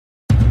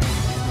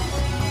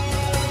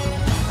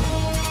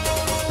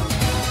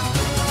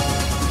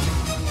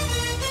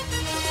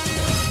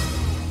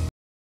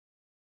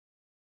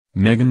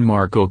Meghan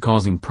Markle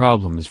causing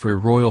problems for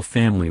royal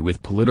family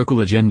with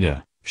political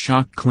agenda,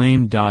 shock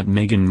claim.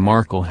 Meghan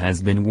Markle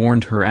has been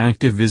warned her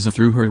activism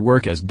through her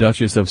work as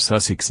Duchess of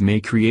Sussex may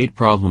create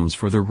problems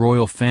for the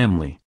royal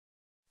family.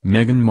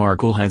 Meghan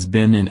Markle has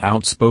been an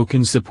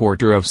outspoken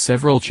supporter of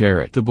several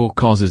charitable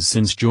causes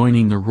since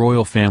joining the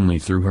royal family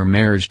through her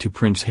marriage to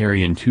Prince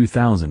Harry in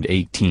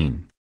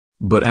 2018.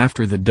 But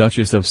after the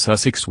Duchess of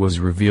Sussex was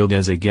revealed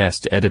as a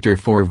guest editor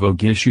for a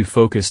Vogue issue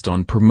focused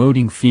on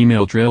promoting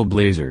female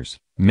trailblazers,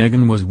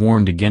 Meghan was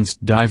warned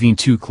against diving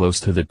too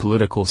close to the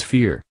political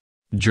sphere.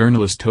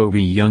 Journalist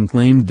Toby Young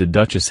claimed the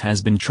Duchess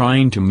has been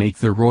trying to make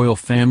the royal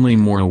family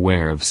more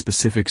aware of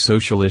specific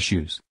social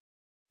issues.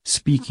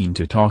 Speaking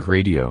to Talk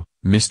Radio,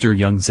 Mr.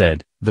 Young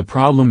said, "The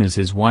problem is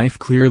his wife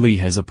clearly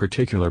has a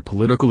particular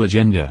political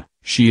agenda.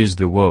 She is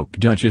the woke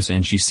Duchess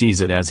and she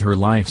sees it as her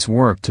life's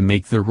work to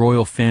make the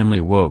royal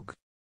family woke.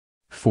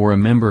 For a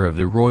member of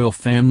the royal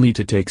family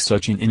to take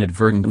such an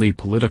inadvertently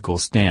political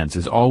stance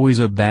is always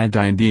a bad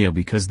idea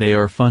because they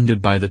are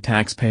funded by the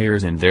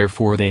taxpayers and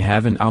therefore they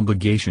have an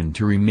obligation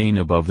to remain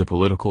above the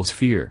political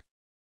sphere."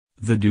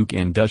 The Duke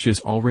and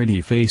Duchess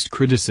already faced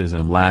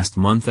criticism last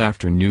month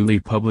after newly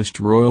published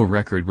royal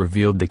record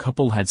revealed the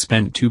couple had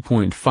spent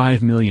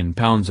 £2.5 million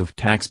of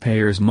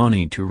taxpayers'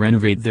 money to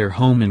renovate their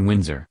home in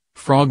Windsor,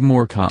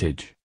 Frogmore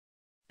Cottage.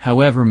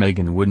 However,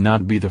 Meghan would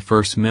not be the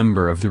first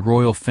member of the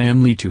royal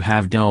family to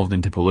have delved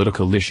into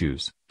political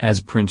issues,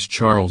 as Prince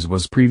Charles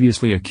was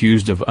previously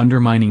accused of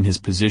undermining his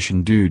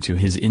position due to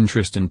his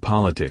interest in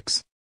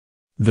politics.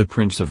 The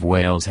Prince of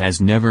Wales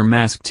has never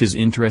masked his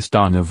interest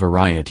on a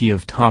variety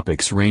of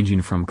topics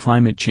ranging from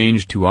climate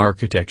change to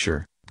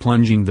architecture,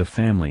 plunging the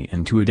family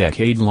into a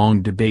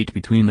decade-long debate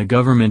between the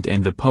government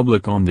and the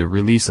public on the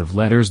release of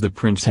letters the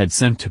prince had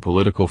sent to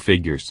political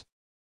figures.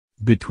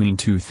 Between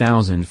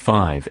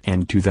 2005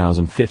 and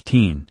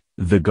 2015,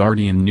 The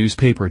Guardian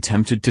newspaper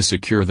attempted to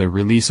secure the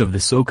release of the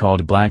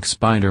so-called Black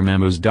Spider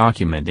memos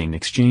documenting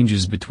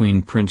exchanges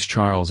between Prince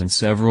Charles and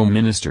several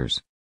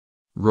ministers.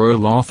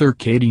 Royal author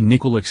Katie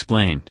Nicholl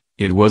explained,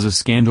 "It was a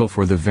scandal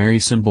for the very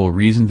simple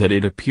reason that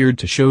it appeared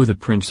to show the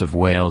Prince of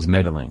Wales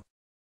meddling.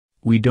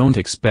 We don't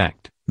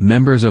expect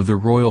members of the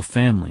royal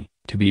family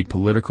to be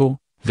political,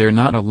 they're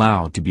not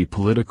allowed to be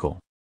political.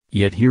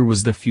 Yet here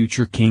was the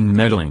future king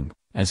meddling,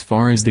 as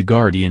far as The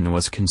Guardian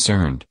was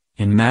concerned,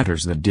 in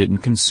matters that didn't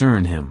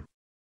concern him."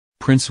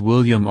 Prince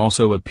William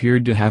also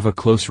appeared to have a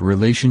close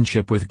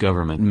relationship with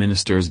government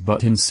ministers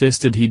but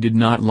insisted he did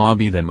not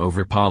lobby them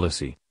over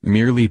policy,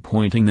 merely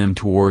pointing them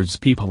towards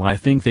people I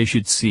think they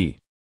should see.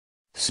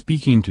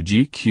 Speaking to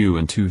GQ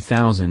in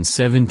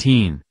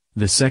 2017,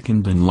 the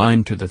second in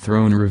line to the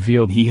throne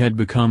revealed he had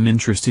become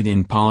interested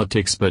in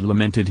politics but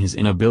lamented his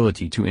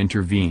inability to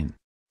intervene.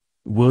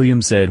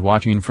 William said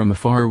watching from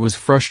afar was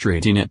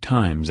frustrating at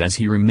times as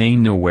he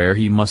remained aware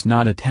he must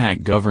not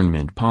attack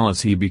government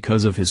policy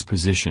because of his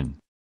position.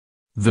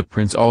 The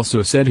prince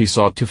also said he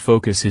sought to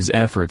focus his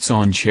efforts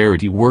on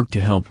charity work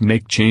to help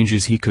make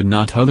changes he could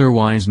not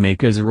otherwise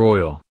make as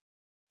royal.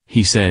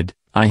 He said,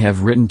 "I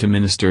have written to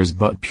ministers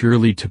but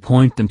purely to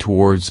point them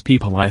towards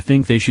people I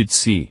think they should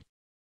see.